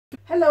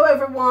Hello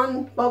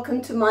everyone,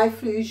 welcome to my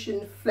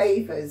Fusion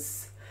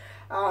Flavors.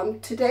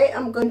 Today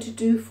I'm going to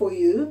do for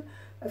you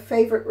a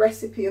favorite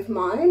recipe of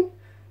mine.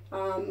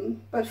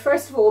 But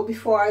first of all,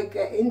 before I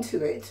get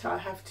into it, I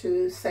have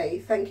to say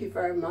thank you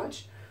very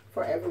much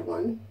for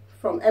everyone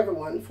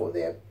for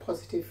their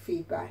positive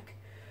feedback.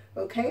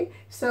 Okay,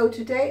 so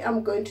today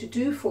I'm going to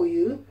do for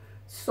you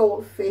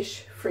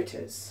saltfish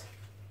fritters.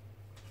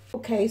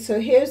 Okay,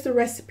 so here's the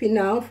recipe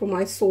now for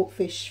my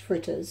saltfish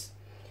fritters.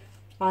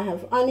 I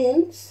have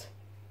onions,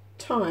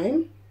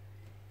 thyme,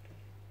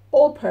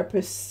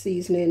 all-purpose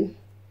seasoning,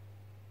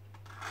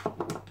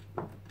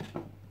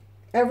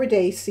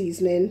 everyday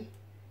seasoning,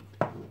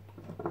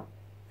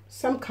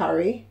 some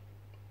curry,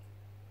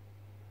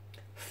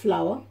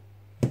 flour,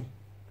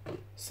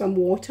 some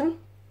water,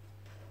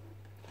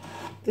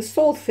 the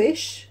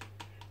saltfish,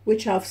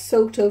 which I've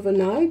soaked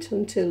overnight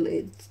until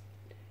it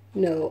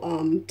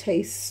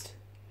tastes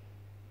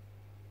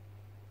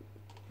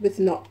with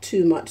not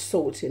too much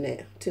salt in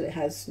it, till it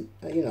has,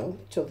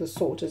 till the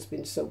salt has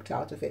been soaked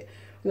out of it.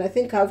 And I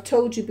think I've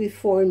told you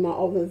before in my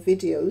other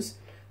videos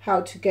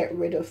how to get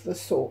rid of the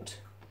salt.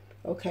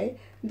 Okay,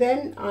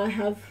 then I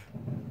have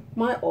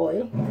my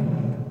oil,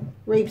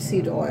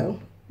 rapeseed oil,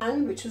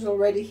 and which is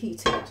already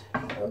heated.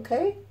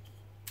 Okay,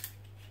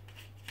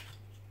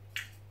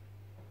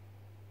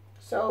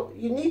 so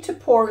you need to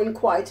pour in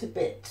quite a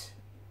bit,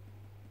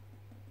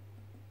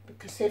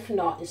 because if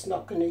not, it's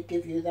not going to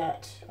give you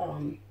that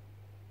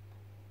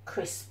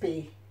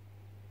crispy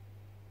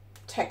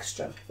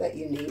texture that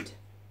you need.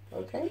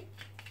 Okay,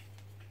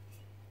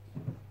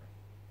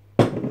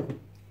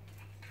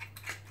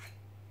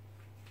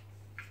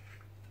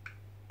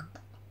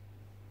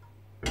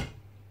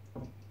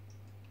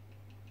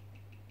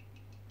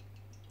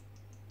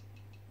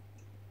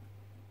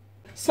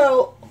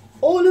 so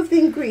all of the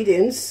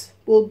ingredients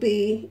will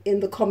be in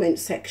the comment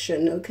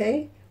section,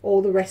 okay,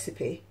 all the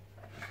recipe.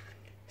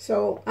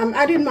 So I'm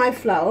adding my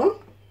flour,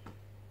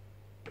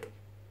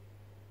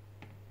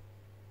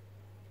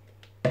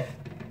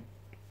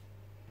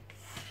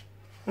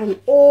 and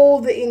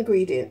all the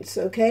ingredients,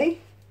 okay?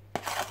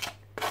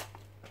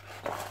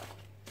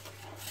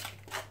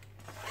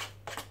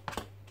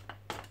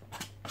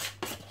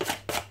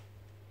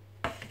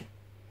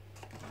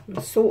 The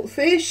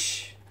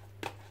saltfish.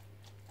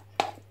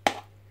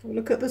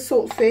 Look at the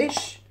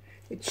saltfish.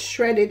 It's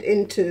shredded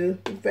into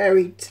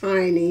very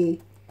tiny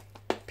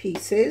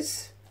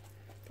pieces.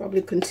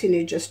 Probably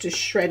continue just to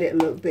shred it a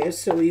little bit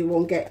so you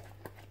won't get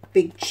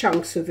big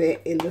chunks of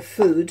it in the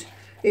food.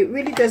 It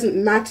really doesn't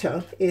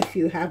matter if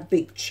you have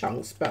big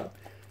chunks, but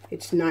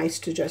it's nice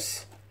to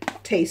just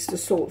taste the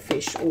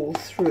saltfish all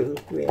through,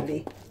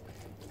 really.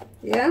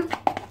 Yeah?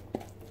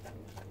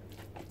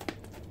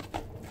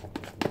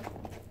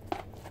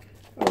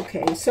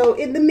 Okay, so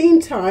in the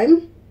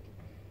meantime,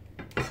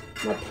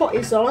 my pot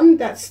is on.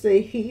 That's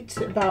the heat,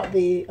 about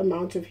the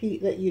amount of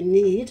heat that you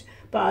need,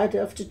 but I'd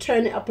have to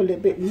turn it up a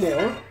little bit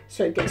more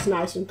so it gets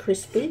nice and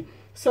crispy.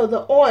 So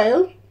the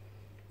oil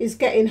is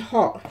getting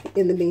hot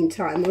in the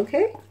meantime,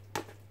 okay?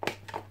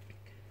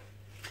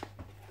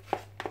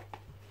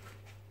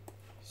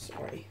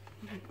 Sorry.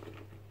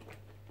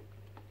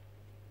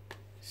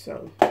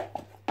 So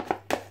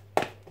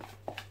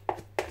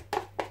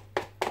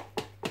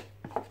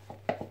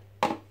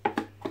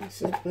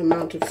this is the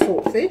amount of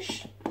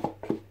saltfish.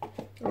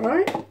 All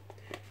right, and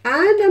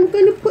I'm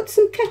going to put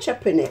some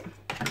ketchup in it.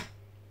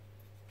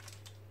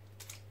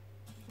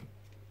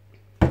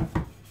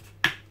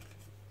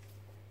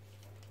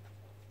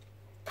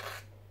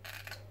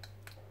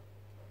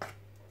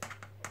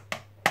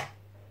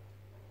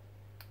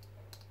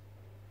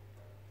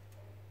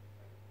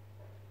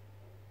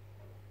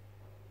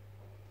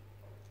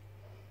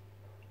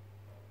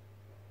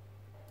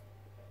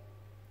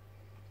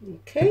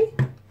 Okay,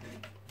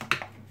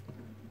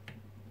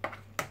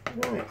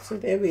 right, so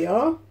there we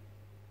are.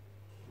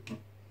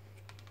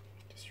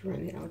 Just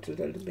run it out a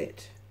little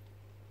bit.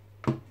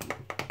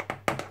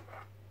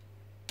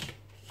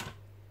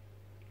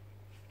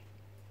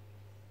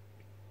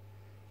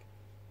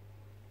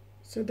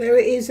 So there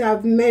it is.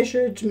 I've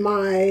measured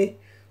my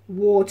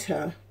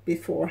water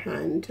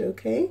beforehand,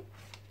 okay?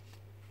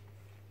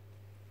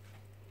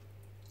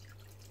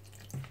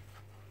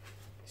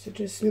 So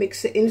just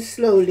mix it in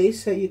slowly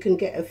so you can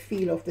get a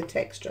feel of the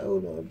texture. Oh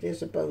no,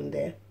 there's a bone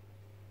there.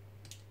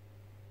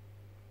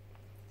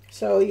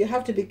 So you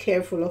have to be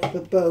careful of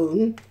the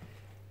bone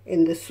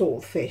in the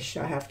saltfish,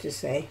 I have to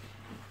say.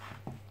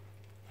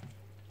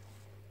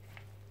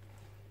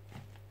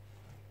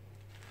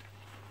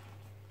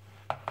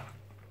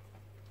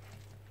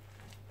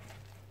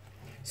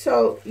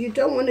 So you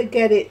don't want to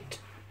get it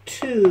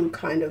too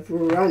kind of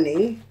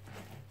runny,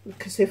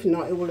 because if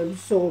not it will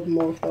absorb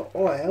more of the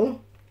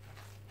oil.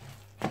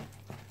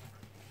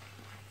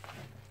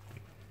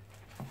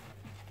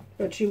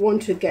 But you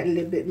want to get a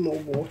little bit more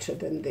water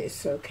than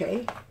this,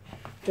 okay?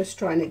 Just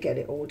trying to get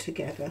it all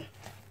together.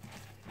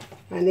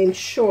 And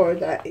ensure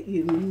that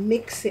you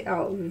mix it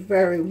out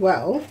very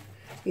well.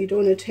 You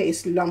don't want to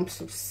taste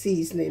lumps of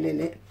seasoning in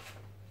it.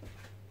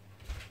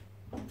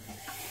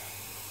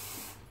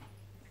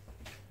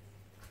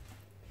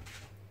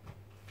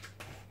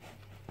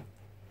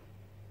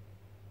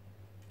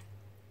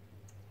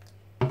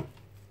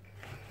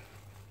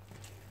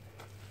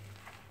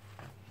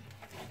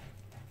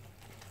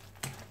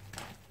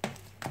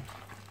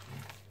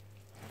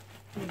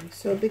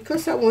 So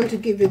because I want to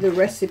give you the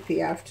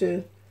recipe, I have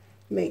to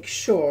make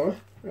sure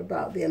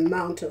about the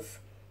amount of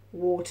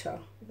water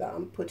that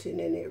I'm putting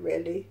in it,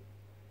 really.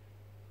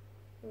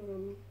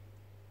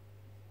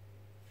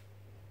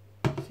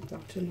 It's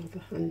about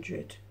another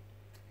 100.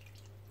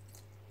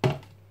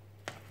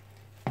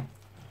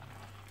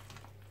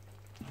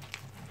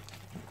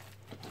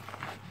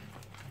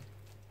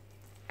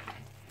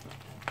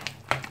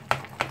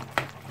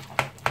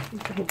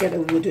 I'll get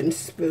a wooden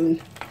spoon.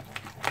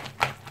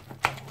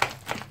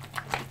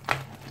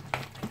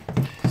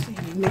 So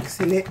you're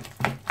mixing it.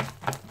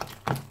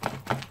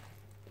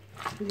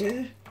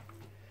 Yeah,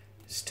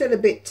 still a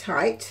bit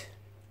tight.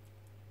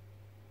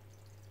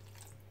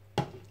 I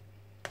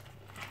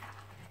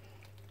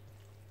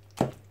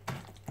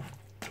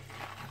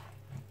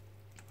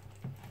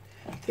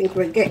think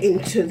we're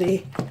getting to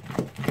the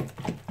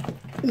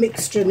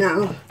mixture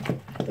now,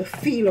 the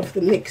feel of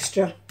the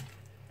mixture.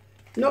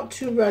 Not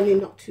too runny,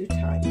 not too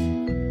tight.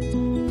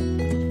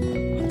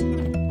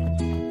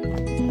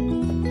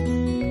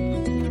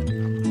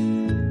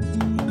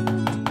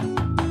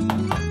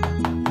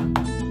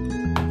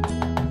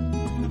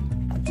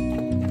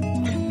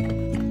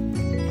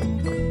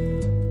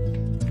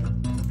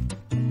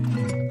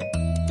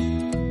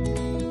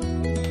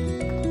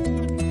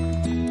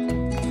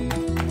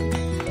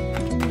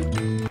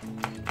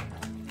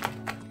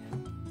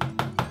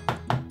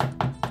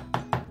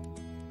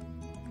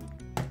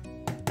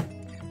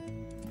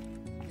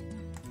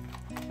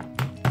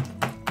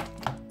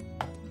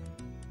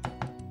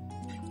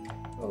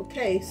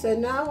 Okay, so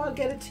now I'll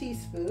get a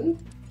teaspoon.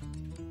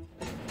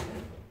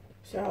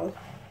 So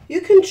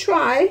you can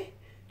try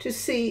to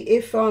see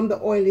if the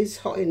oil is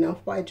hot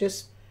enough by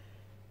just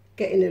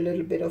getting a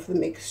little bit of the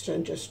mixture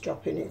and just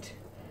dropping it.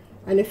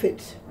 And if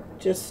it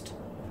just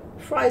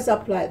fries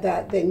up like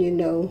that, then you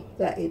know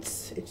that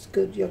it's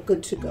good, you're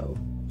good to go.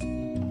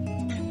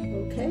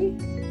 Okay.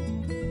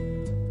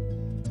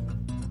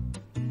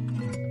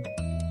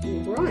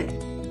 All right.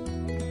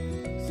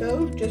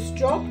 So just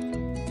drop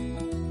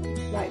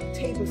like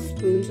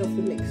tablespoons of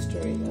the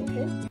mixture in,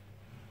 okay?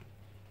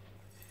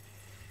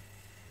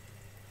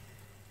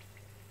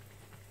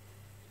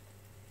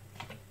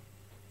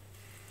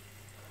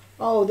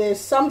 Oh, there's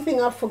something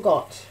I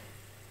forgot,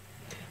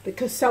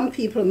 because some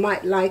people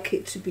might like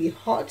it to be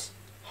hot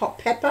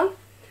pepper,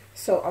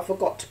 so I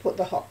forgot to put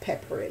the hot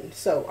pepper in,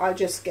 so I'll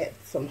just get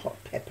some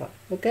hot pepper,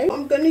 okay?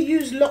 I'm going to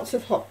use lots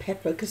of hot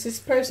pepper because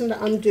this person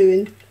that I'm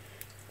doing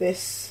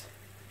this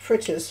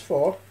fritters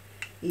for,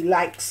 he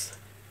likes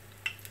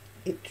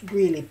it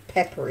really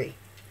peppery,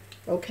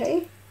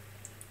 okay?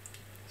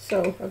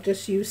 So I'll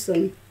just use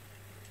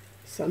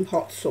some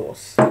hot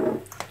sauce.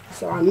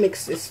 So I'll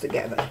mix this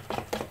together.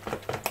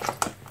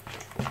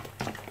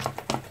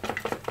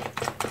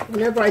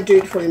 Whenever I do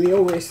it for him, he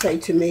always say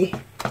to me,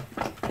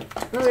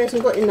 oh, he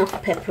hasn't got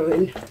enough pepper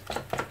in.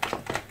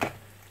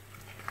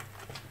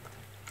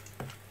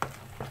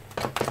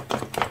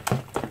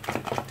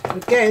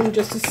 Again,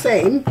 just the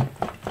same,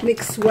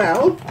 mix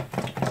well,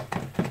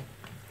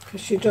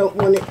 because you don't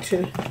want it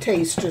to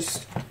taste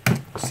just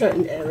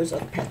certain areas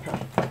of pepper,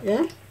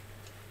 yeah?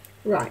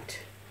 Right,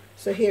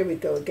 so here we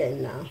go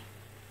again now.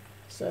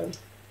 So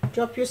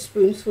drop your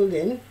spoonful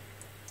in.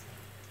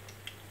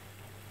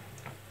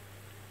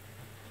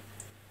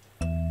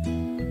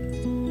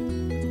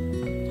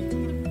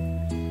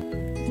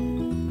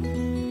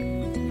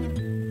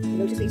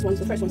 Notice these ones,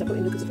 the first ones I put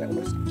in because they're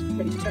almost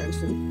ready to turn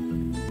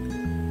soon.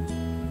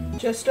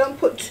 Just don't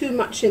put too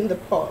much in the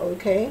pot,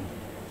 okay?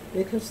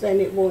 Because then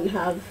it won't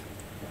have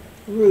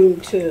room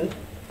to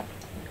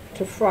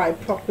fry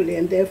properly,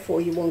 and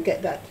therefore you won't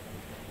get that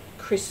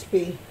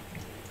crispy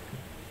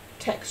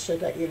texture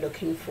that you're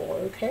looking for,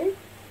 okay?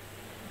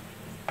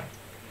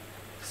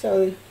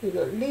 So you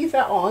leave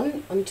that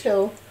on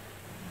until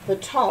the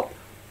top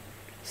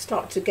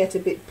starts to get a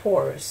bit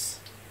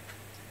porous.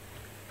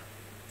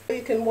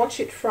 You can watch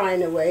it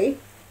frying away.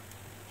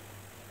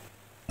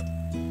 So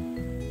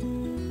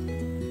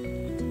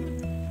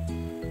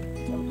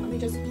let me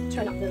just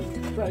turn up the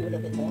broil a little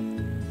bit more.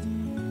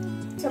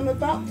 So I'm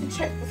about to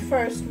check the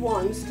first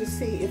ones to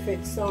see if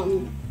it's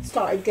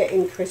started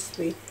getting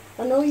crispy.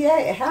 And oh yeah,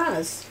 it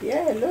has.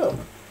 Yeah, look.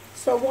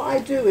 So what I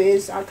do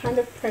is I kind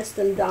of press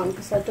them down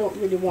because I don't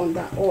really want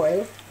that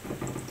oil,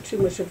 too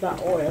much of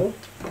that oil.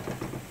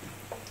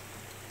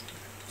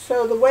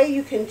 So the way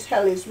you can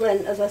tell is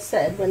when, as I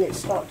said, when it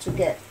starts to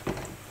get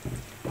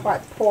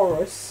quite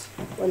porous,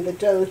 when the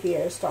dough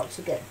here starts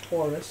to get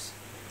porous.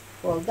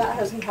 Well, that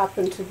hasn't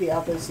happened to the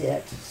others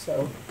yet,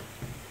 so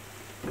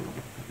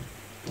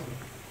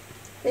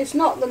it's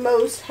not the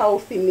most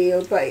healthy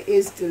meal, but it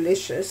is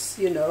delicious,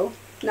 you know.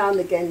 Now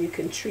and again you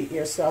can treat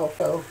yourself,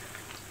 so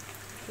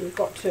you've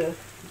got to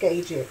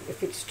gauge it.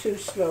 If it's too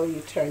slow,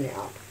 you turn it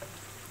up.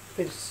 If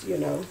it's, you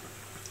know,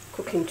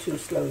 cooking too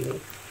slowly.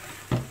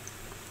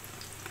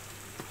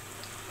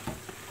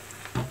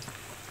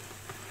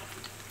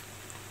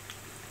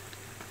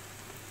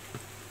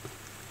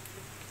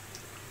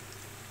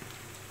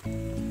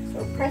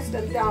 So press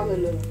them down a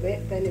little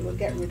bit, then it will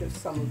get rid of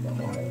some of the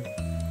oil.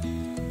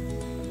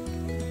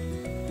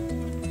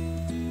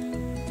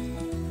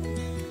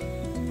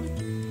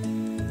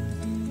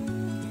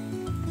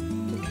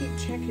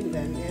 checking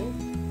them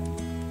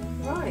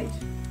in. Right.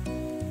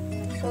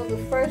 So the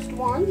first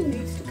one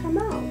needs to come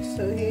out.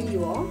 So here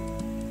you are.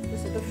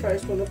 This is the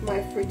first one of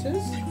my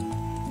fritters.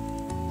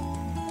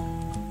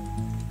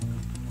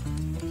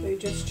 So you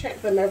just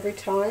check them every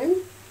time.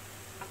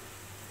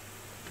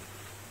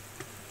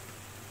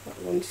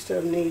 That one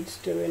still needs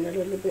doing a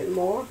little bit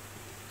more.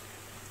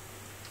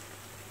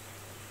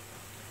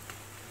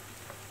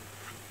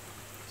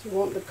 So you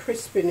want the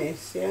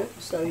crispiness, yeah?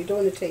 So you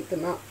don't want to take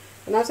them out.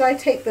 And as I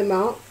take them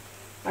out,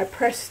 I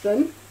press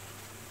them.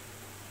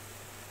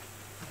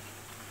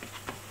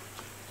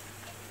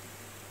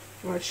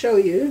 I'll show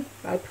you.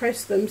 I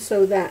press them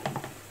so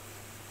that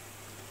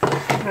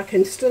I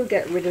can still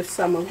get rid of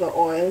some of the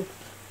oil.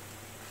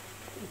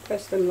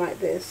 Press them like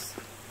this.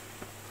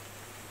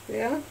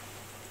 Yeah?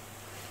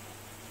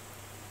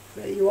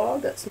 There you are.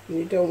 That's,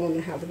 you don't want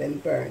to have them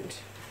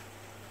burnt.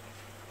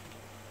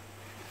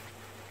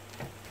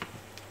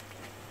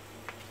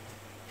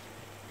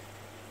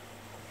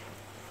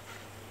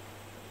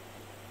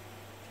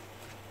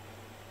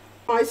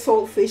 My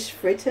saltfish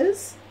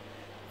fritters.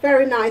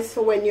 Very nice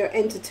for when you're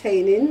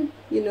entertaining.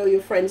 You know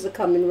your friends are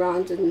coming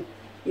round and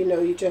you know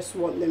you just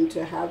want them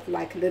to have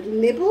like a little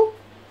nibble.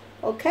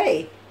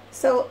 Okay,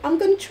 so I'm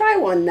going to try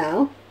one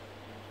now.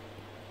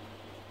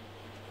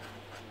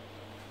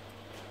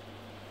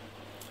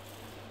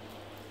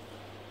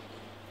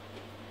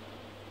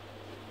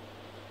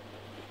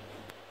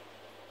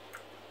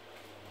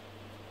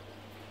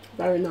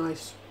 Very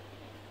nice.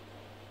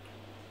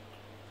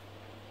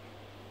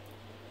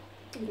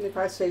 Even if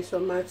I say so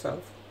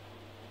myself.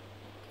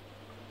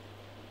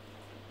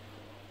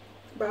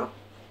 Well,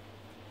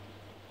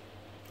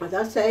 as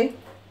I say,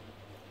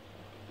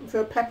 if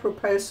you're a pepper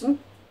person,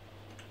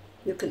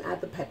 you can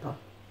add the pepper,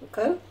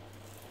 okay?